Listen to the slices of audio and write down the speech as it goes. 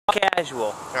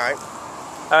casual. All right.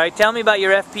 All right, tell me about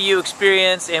your FPU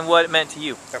experience and what it meant to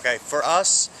you. Okay, for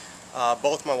us,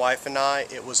 both my wife and I,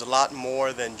 it was a lot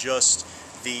more than just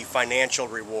the financial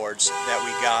rewards that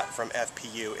we got from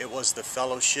FPU. It was the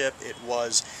fellowship, it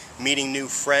was meeting new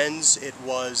friends, it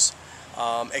was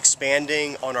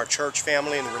expanding on our church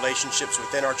family and the relationships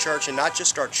within our church, and not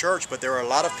just our church, but there are a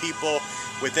lot of people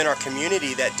within our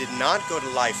community that did not go to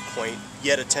Life Point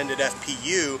yet attended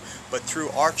FPU, but through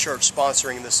our church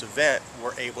sponsoring this event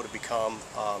were able to become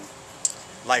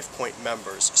Life Point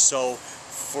members. So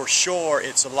for sure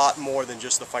it's a lot more than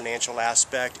just the financial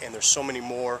aspect, and there's so many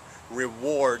more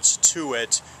rewards to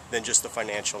it than just the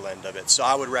financial end of it. So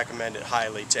I would recommend it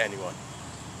highly to anyone.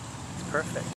 Perfect.